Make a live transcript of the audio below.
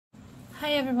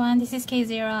Hi everyone, this is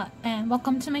K0 and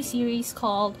welcome to my series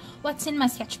called What's in My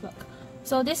Sketchbook.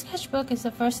 So this sketchbook is the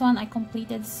first one I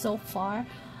completed so far.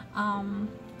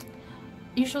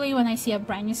 Usually when I see a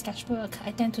brand new sketchbook,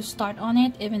 I tend to start on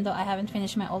it even though I haven't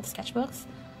finished my old sketchbooks.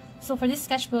 So for this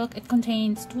sketchbook, it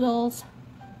contains doodles,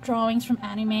 drawings from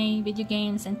anime, video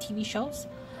games, and TV shows.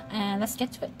 And let's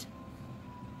get to it.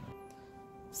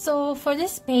 So for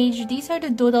this page, these are the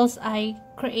doodles I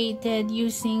created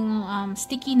using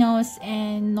sticky notes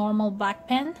and normal black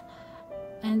pen.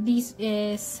 And this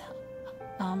is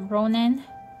Ronan,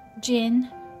 Jin,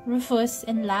 Rufus,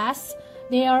 and Lass.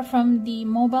 They are from the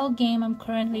mobile game I'm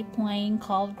currently playing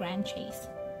called Grand Chase.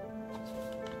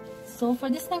 So for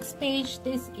this next page,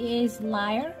 this is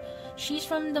Liar. She's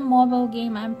from the mobile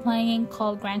game I'm playing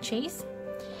called Grand Chase.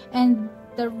 And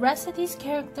the rest of these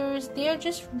characters, they are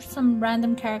just some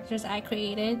random characters I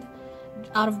created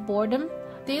out of boredom.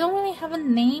 They don't really have a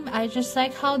name, I just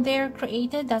like how they're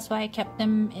created, that's why I kept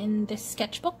them in this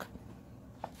sketchbook.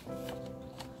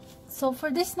 So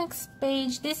for this next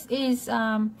page, this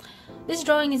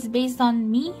drawing is based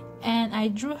on me, and I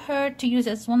drew her to use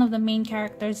as one of the main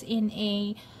characters in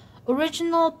a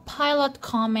original pilot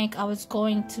comic I was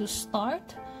going to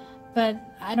start, but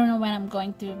I don't know when I'm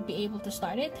going to be able to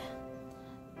start it.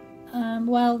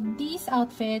 Well, these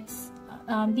outfits,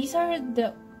 these are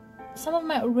some of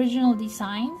my original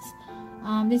designs.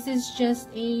 This is just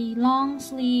a long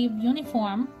sleeve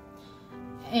uniform,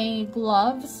 a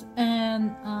gloves,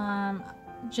 and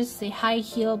just a high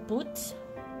heel boots.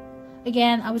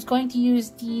 Again, I was going to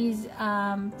use these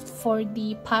for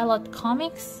the pilot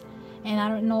comics, and I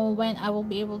don't know when I will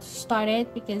be able to start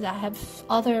it because I have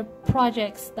other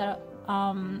projects that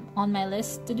are on my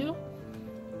list to do.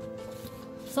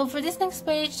 So for this next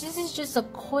page, this is just a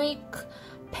quick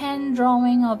pen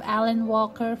drawing of Alan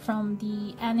Walker from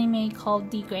the anime called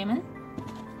D. Grayman.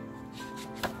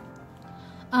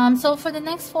 So for the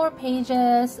next 4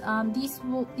 pages,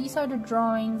 these are the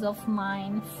drawings of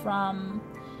mine from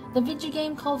the video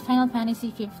game called Final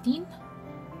Fantasy 15.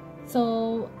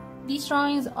 So these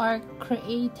drawings are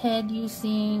created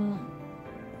using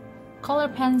color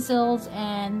pencils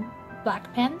and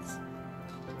black pens.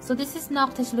 So this is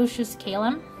Noctis Lucius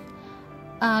Calum.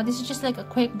 This is just like a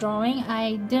quick drawing.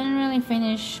 I didn't really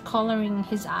finish coloring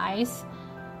his eyes.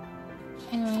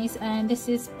 Anyways, and this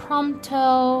is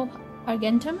Prompto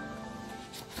Argentum,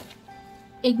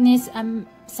 Ignis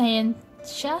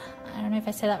Scientia, I don't know if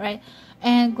I said that right,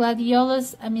 and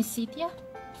Gladiolus Amicitia.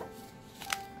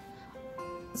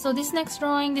 So this next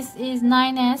drawing, this is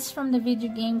 9S from the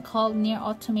video game called Nier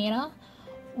Automata.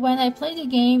 When I played the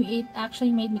game, it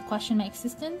actually made me question my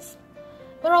existence.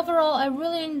 But overall, I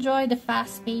really enjoyed the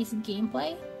fast-paced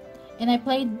gameplay. And I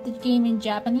played the game in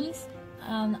Japanese.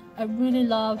 And I really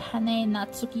love Hane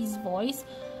Natsuki's voice,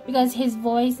 because his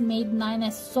voice made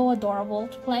 9S so adorable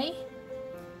to play.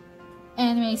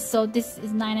 Anyway, so this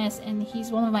is 9S and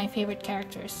he's one of my favorite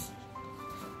characters.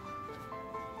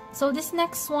 So this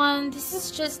next one, this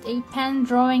is just a pen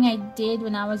drawing I did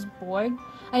when I was bored.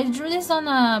 I drew this on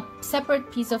a separate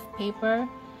piece of paper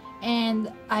and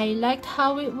I liked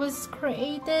how it was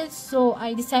created, so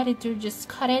I decided to just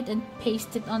cut it and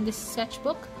paste it on this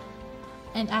sketchbook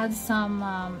and add some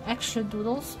extra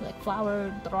doodles, like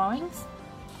flower drawings.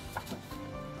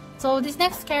 So this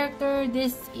next character,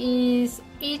 this is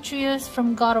Atreus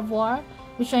from God of War,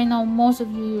 which I know most of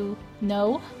you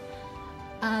know.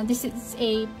 This is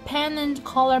a pen and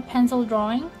color pencil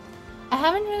drawing. I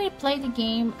haven't really played the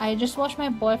game, I just watched my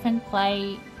boyfriend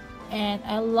play and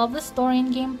I love the story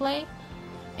and gameplay.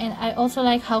 And I also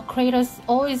like how Kratos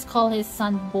always calls his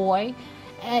son boy.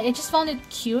 I just found it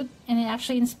cute and it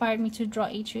actually inspired me to draw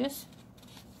Atreus.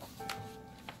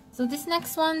 So this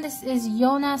next one, this is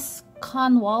Jonas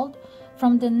Conwald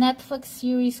from the Netflix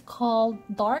series called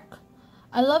Dark.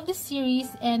 I love this series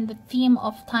and the theme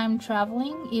of time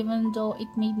traveling, even though it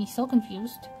made me so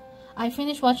confused. I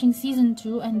finished watching season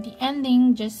 2 and the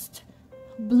ending just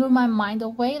blew my mind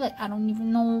away, like I don't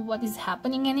even know what is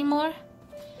happening anymore.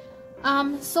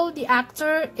 So the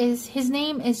actor his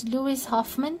name is Louis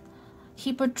Hoffman.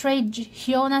 He portrayed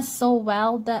Jonas so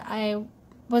well that I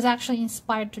was actually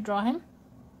inspired to draw him.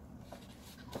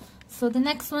 So the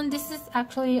next one, this is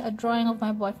actually a drawing of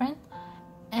my boyfriend.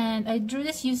 And I drew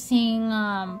this using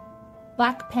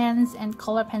black pens and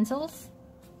color pencils.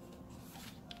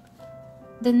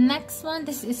 The next one,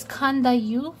 this is Kanda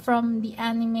Yu from the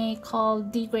anime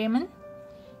called D. Grayman.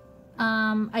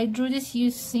 I drew this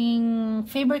using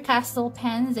Faber-Castell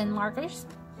pens and markers.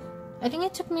 I think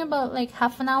it took me about like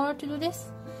half an hour to do this.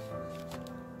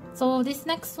 So this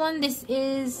next one, this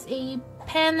is a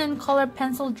pen and color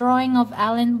pencil drawing of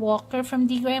Alan Walker from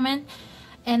D. Grayman,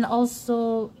 and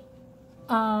also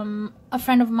a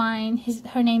friend of mine,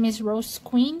 her name is Rose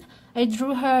Queen. I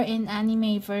drew her in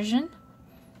anime version.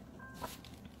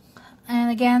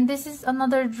 And again, this is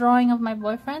another drawing of my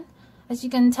boyfriend. As you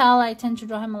can tell, I tend to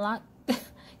draw him a lot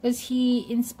because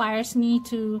he inspires me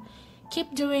to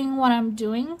keep doing what I'm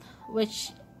doing,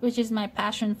 which is my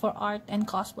passion for art and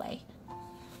cosplay.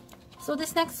 So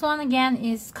this next one again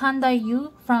is Kanda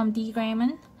Yu from D.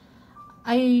 Grayman.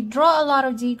 I draw a lot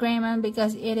of D. Grayman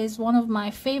because it is one of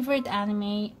my favorite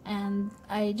anime, and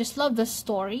I just love the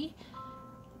story.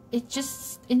 It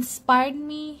just inspired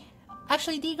me.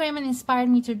 Actually, D. Grayman inspired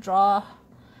me to draw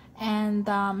and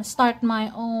start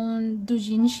my own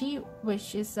doujinshi,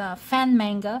 which is a fan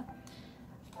manga.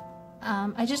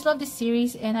 I just love this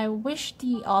series, and I wish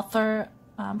the author,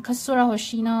 Kasura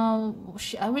Hoshino,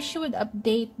 I wish she would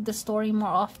update the story more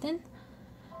often.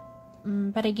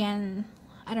 But again,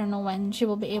 I don't know when she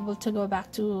will be able to go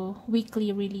back to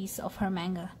weekly release of her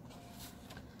manga.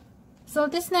 So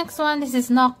this next one, this is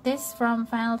Noctis from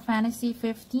Final Fantasy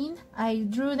 15. I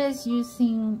drew this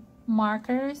using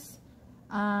markers,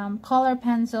 color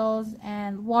pencils,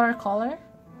 and watercolor.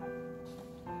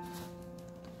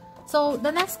 So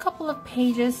the next couple of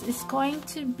pages is going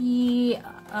to be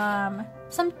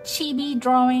some chibi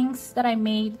drawings that I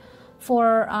made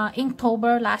for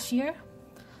Inktober last year.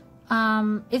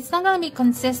 It's not going to be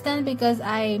consistent because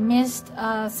I missed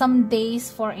some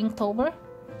days for Inktober.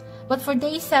 But for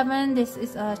day 7, this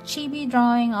is a chibi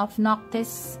drawing of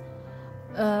Noctis,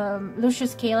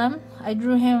 Lucius Calum. I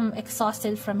drew him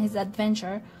exhausted from his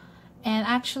adventure. And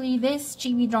actually, this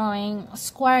chibi drawing,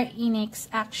 Square Enix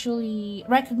actually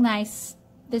recognized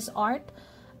this art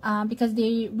because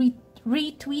they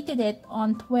retweeted it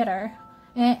on Twitter.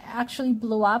 And it actually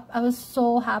blew up. I was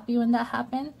so happy when that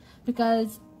happened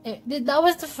because that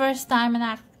was the first time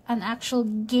an actual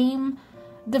game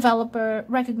developer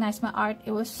recognized my art.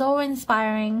 It was so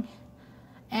inspiring,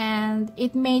 and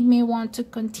it made me want to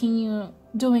continue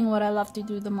doing what I love to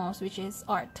do the most, which is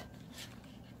art.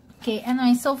 Okay,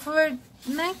 anyway, so for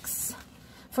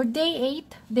day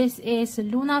 8, this is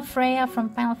Luna Freya from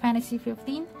Final Fantasy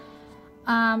 15.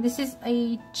 This is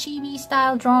a chibi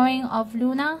style drawing of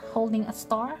Luna holding a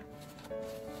star.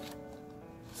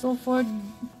 So for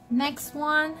next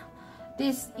one,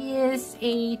 this is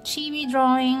a chibi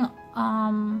drawing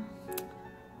from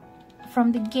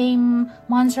the game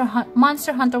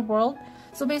Monster Hunter World.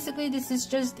 So basically, this is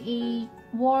just a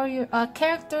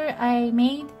character I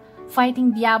made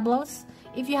fighting Diablos.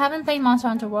 If you haven't played Monster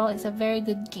Hunter World, it's a very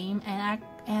good game. And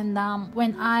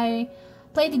when I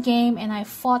played the game and I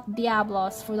fought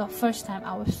Diablos for the first time,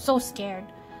 I was so scared.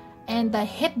 And the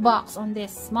hitbox on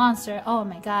this monster, oh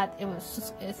my god, it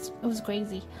was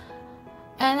crazy.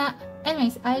 And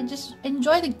anyways, I just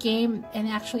enjoyed the game, and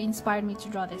it actually inspired me to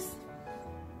draw this.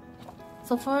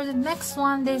 So for the next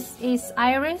one, this is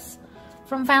Iris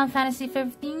from Final Fantasy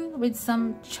 15 with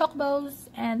some chocobos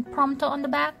and Prompto on the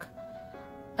back.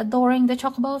 Adoring the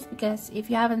chocobos, because if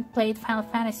you haven't played Final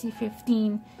Fantasy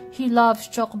 15, he loves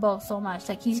chocobos so much.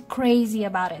 Like, he's crazy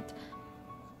about it.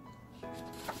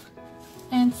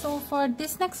 And so for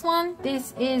this next one,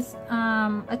 this is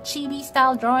a chibi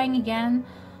style drawing again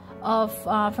of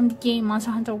from the game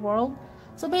Monster Hunter World.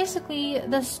 So basically,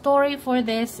 the story for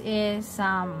this is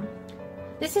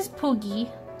Poogie.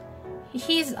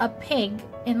 He's a pig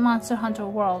in Monster Hunter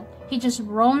World. He just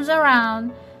roams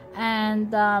around,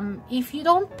 and if you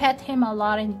don't pet him a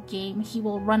lot in the game, he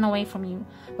will run away from you.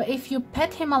 But if you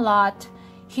pet him a lot,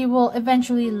 he will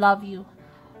eventually love you.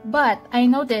 But I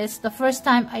noticed the first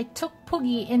time I took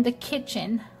Poogie in the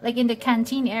kitchen, like in the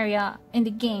canteen area in the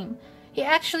game, he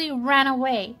actually ran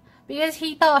away because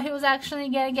he thought he was actually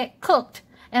gonna get cooked.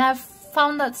 And I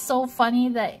found that so funny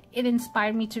that it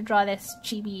inspired me to draw this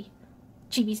chibi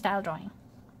style drawing.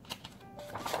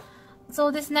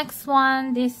 So this next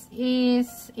one, this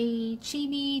is a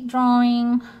chibi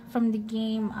drawing from the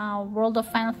game World of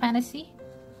Final Fantasy.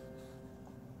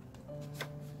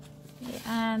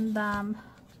 And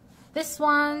this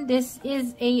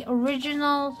is a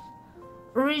original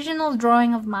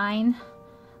drawing of mine,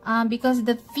 because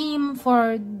the theme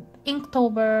for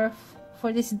Inktober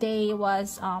for this day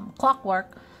was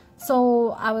clockwork.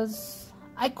 So I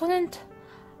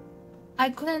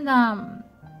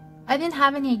didn't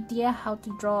have any idea how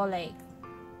to draw like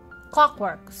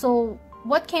clockwork. So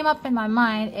what came up in my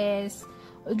mind is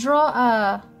draw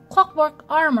a clockwork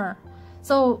armor.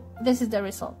 So this is the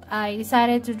result. I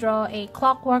decided to draw a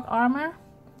clockwork armor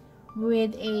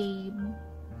with a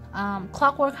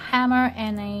clockwork hammer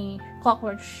and a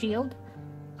clockwork shield.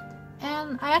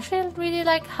 and I actually really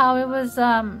like how it was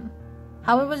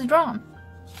drawn.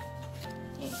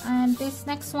 Okay, and this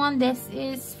next one, this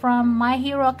is from My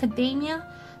Hero Academia,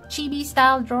 chibi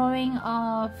style drawing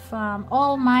of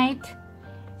All Might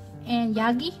and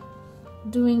Yagi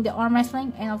doing the arm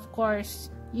wrestling, and of course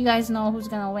you guys know who's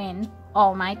gonna win.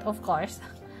 All Might, of course.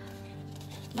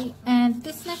 And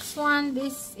this next one,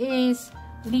 this is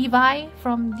Levi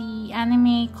from the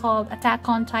anime called Attack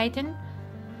on Titan,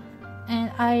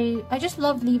 and I just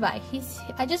love Levi.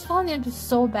 I just found him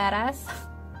so badass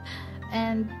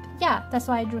and yeah, that's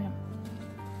why I drew him.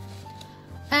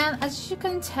 And as you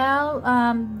can tell,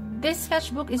 this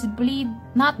sketchbook is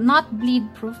not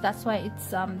bleed proof. That's why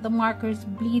it's the markers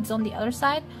bleeds on the other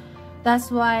side.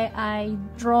 That's why I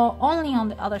draw only on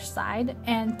the other side,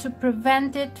 and to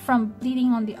prevent it from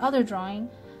bleeding on the other drawing,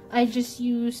 I just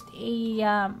used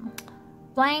a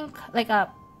blank, like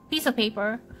a piece of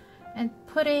paper, and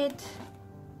put it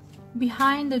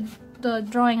behind the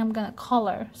drawing I'm gonna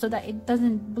color so that it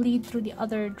doesn't bleed through the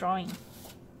other drawing.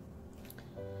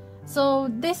 So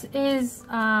this is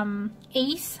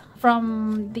Ace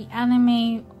from the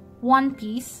anime One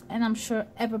Piece, and I'm sure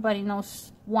everybody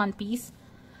knows One Piece.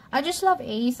 I just love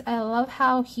Ace. I love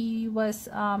how he was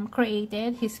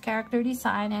created, his character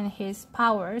design, and his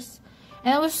powers.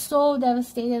 And I was so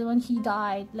devastated when he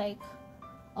died. Like,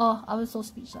 oh, I was so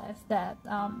speechless that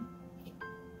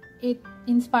it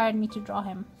inspired me to draw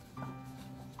him.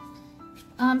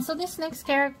 So this next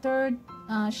character,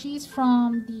 she's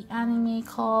from the anime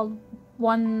called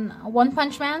One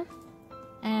Punch Man,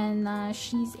 and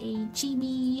she's a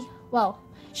chibi. Well,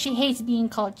 she hates being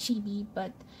called chibi,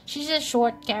 but she's a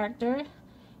short character,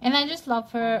 and I just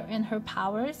love her and her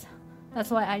powers. That's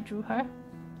why I drew her.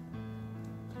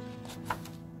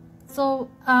 So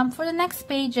for the next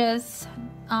pages,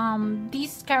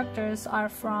 these characters are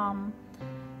from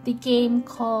the game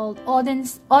called Odin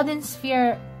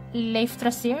Sphere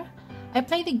Leifthrasir. I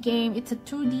played the game. It's a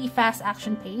 2D fast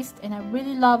action paced, and I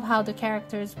really love how the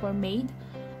characters were made,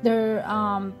 their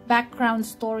background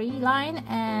storyline,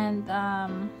 and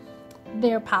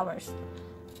their powers.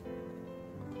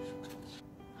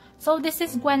 So this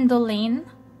is Gwendolyn,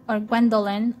 or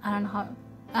Gwendolyn. I don't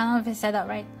know if I said that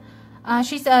right.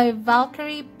 She's a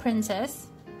Valkyrie princess.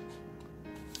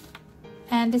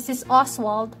 And this is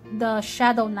Oswald, the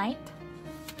Shadow Knight.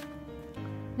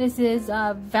 This is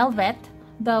Velvet,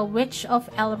 the Witch of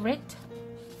Elrit.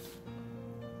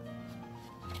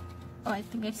 Oh, I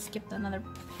think I skipped another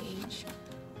page.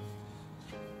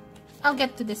 I'll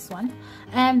get to this one.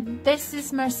 And this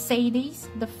is Mercedes,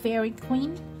 the Fairy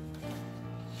Queen.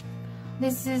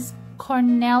 This is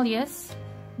Cornelius,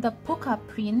 the Puka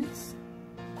Prince.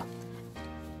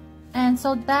 And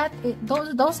so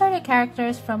those are the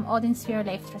characters from Odin Sphere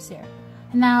Leifthrasir.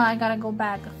 Now I gotta go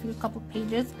back a couple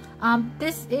pages.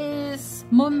 This is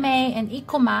Mummei and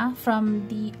Ikuma from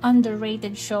the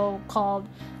underrated show called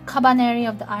Kabaneri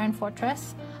of the Iron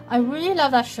Fortress. I really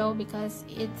love that show because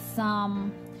it's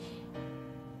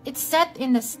set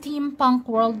in the steampunk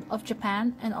world of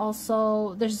Japan, and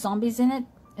also there's zombies in it.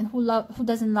 And who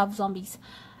doesn't love zombies?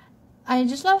 I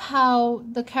just love how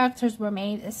the characters were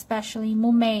made, especially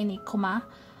Mummei and Ikuma.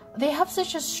 They have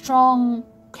such a strong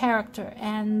character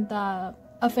and a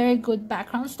very good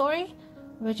background story,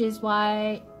 which is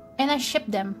why, and I ship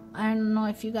them. I don't know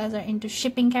if you guys are into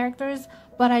shipping characters,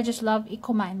 but I just love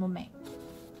Ikuma and Mummei.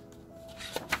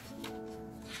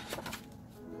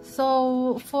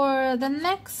 So for the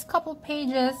next couple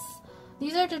pages,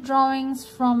 these are the drawings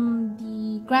from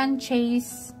the Grand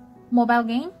Chase mobile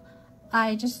game.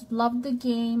 I just loved the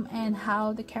game and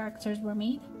how the characters were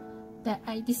made, that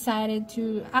I decided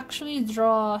to actually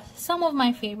draw some of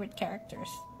my favorite characters.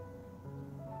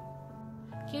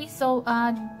 Okay, so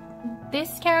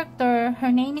this character,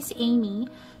 her name is Amy.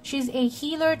 She's a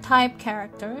healer type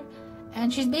character,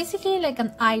 and she's basically like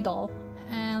an idol,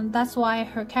 and that's why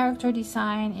her character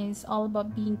design is all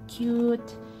about being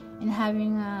cute and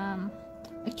having a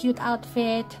cute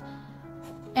outfit.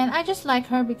 And I just like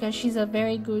her because she's a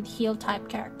very good heal type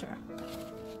character.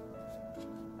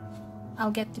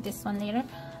 I'll get to this one later.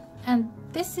 And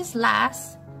this is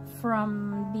Lass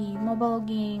from the mobile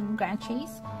game Grand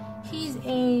Chase. He's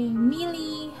a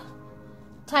melee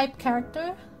type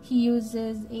character. He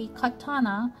uses a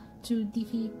katana to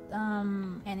defeat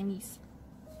enemies.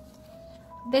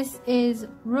 This is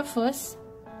Rufus.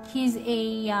 He's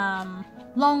a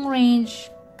long range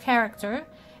character,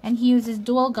 and he uses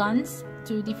dual guns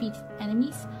to defeat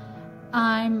enemies.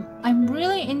 I'm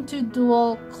really into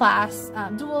dual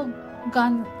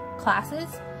gun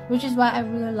classes, which is why I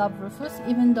really love Rufus,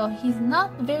 even though he's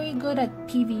not very good at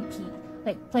PvP,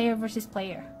 like player versus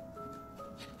player.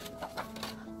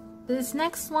 this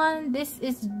next one, this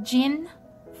is Jin.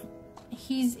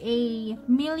 He's a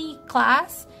melee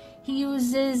class. He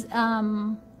uses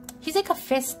he's like a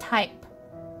fist type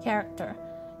character,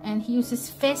 and he uses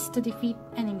fists to defeat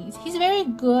enemies. He's very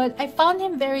good. I found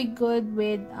him very good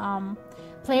with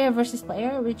player versus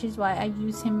player, which is why I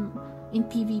use him in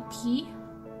PvP.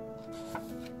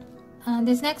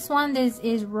 This next one, this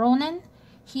is Ronin.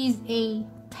 He's a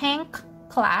tank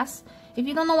class. If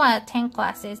you don't know what a tank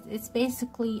class is, it's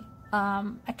basically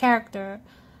a character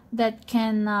that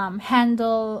can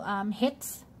handle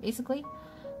hits, basically.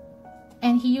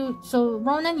 And so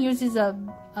Ronin uses a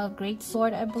great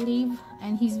sword, I believe,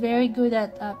 and he's very good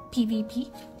at PvP.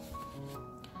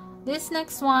 This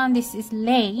next one, this is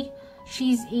Lei.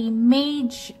 She's a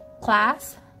mage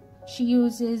class. She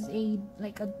uses a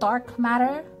dark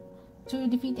matter to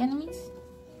defeat enemies.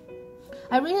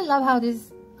 I really love how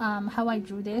this how I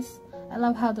drew this. I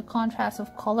love how the contrast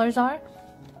of colors are.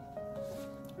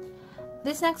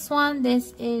 This next one,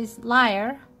 this is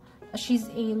Liar. She's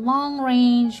a long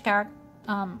range character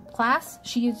class.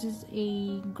 She uses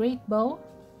a great bow.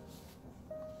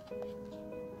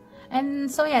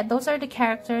 And so yeah, those are the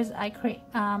characters I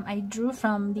drew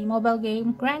from the mobile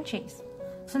game Grand Chase.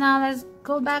 So now let's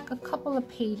go back a couple of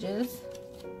pages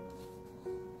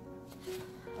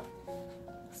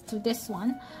to this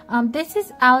one. This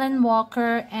is Alan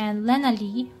Walker and Lena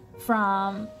Lee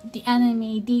from the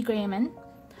anime D. Grayman.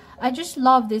 I just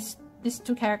love these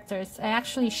two characters. I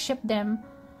actually shipped them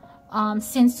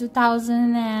since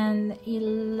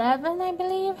 2011, I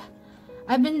believe.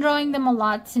 I've been drawing them a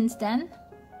lot since then,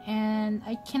 and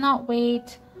I cannot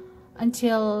wait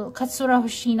until Katsura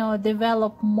Hoshino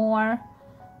develop more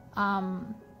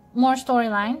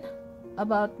storyline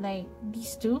about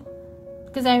these two,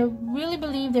 because I really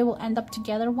believe they will end up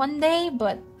together one day,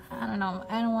 but I don't know.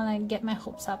 I don't want to get my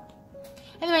hopes up.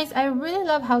 Anyways, I really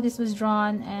love how this was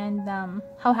drawn and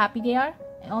how happy they are,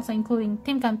 and also including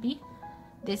Tim Campi,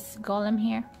 this golem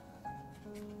here.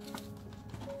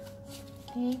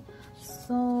 Okay,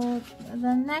 so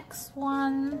the next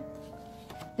one,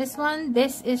 this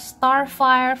is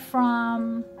Starfire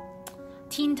from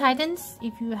Teen Titans.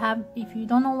 If you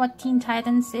don't know what Teen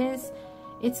Titans is,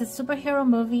 it's a superhero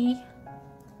movie,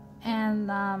 and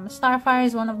Starfire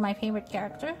is one of my favorite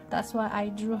characters. That's why I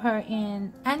drew her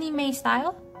in anime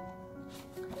style.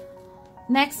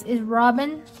 Next is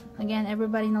Robin. Again,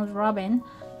 everybody knows Robin.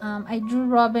 I drew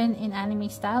Robin in anime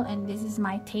style, and this is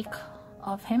my take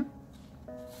of him.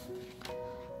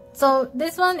 So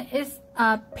this one is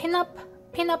a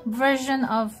pin-up version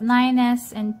of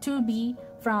 9S and 2B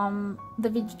from the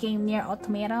video game Nier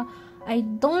Automata. I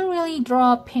don't really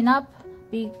draw pin-up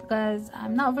because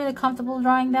I'm not really comfortable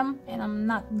drawing them, and I'm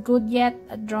not good yet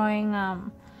at drawing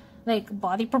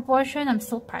body proportion. I'm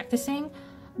still practicing,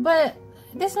 but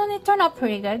this one, it turned out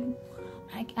pretty good.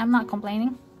 I'm not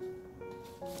complaining.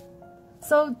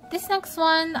 So this next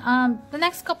one, the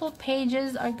next couple of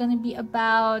pages are gonna be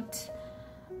about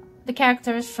the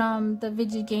characters from the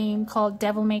video game called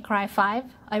Devil May Cry 5.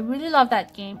 I really love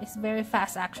that game. It's very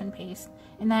fast action paced,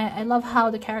 and I love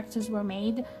how the characters were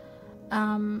made.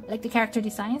 The character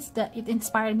designs, that it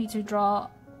inspired me to draw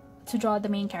the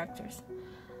main characters.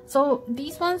 So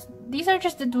these are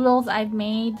just the doodles I've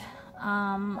made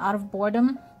out of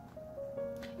boredom,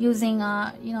 using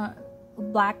a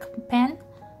black pen.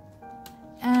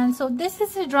 And so this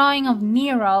is a drawing of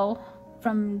Nero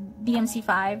from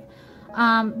DMC5.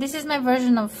 This is my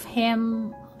version of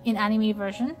him in anime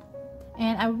version,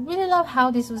 and I really love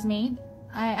how this was made.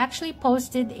 I actually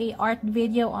posted a art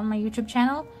video on my YouTube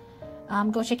channel.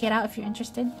 Go check it out if you're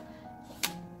interested.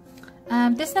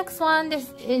 This next one,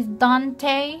 this is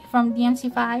Dante from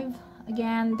DMC5.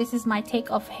 Again, this is my take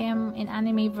of him in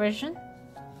anime version.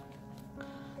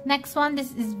 Next one,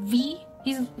 this is V.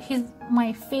 He's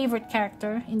my favorite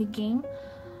character in the game.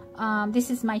 This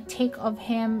is my take of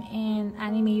him in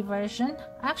anime version.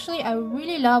 Actually, I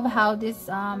really love how this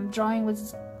drawing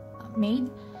was made,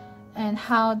 and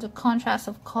how the contrast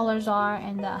of colors are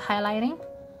and the highlighting.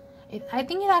 I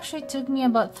think it actually took me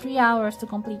about 3 hours to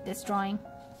complete this drawing.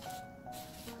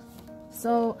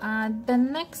 So the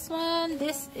next one,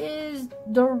 this is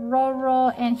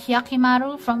Dororo and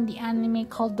Hyakimaru from the anime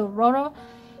called Dororo.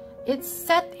 It's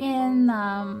set in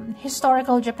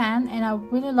historical Japan, and I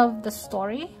really love the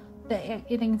story.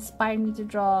 It inspired me to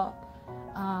draw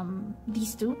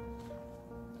these two.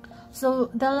 So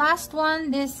the last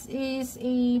one, this is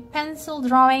a pencil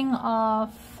drawing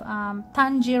of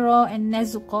Tanjiro and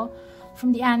Nezuko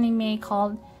from the anime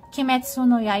called Kimetsu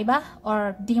no Yaiba,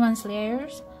 or Demon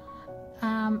Slayers.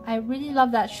 I really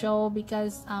love that show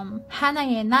because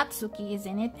Hanae Natsuki is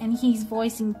in it, and he's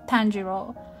voicing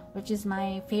Tanjiro, which is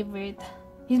my favorite.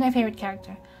 He's my favorite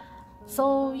character.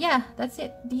 So yeah, that's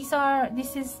it. These are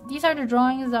the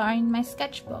drawings that are in my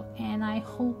sketchbook, and I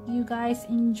hope you guys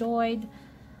enjoyed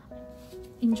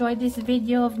this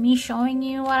video of me showing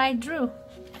you what I drew.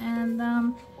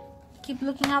 And keep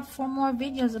looking out for more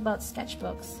videos about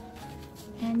sketchbooks.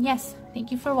 And yes,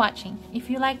 thank you for watching. If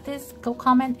you like this, go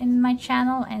comment in my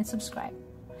channel and subscribe.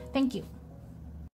 Thank you.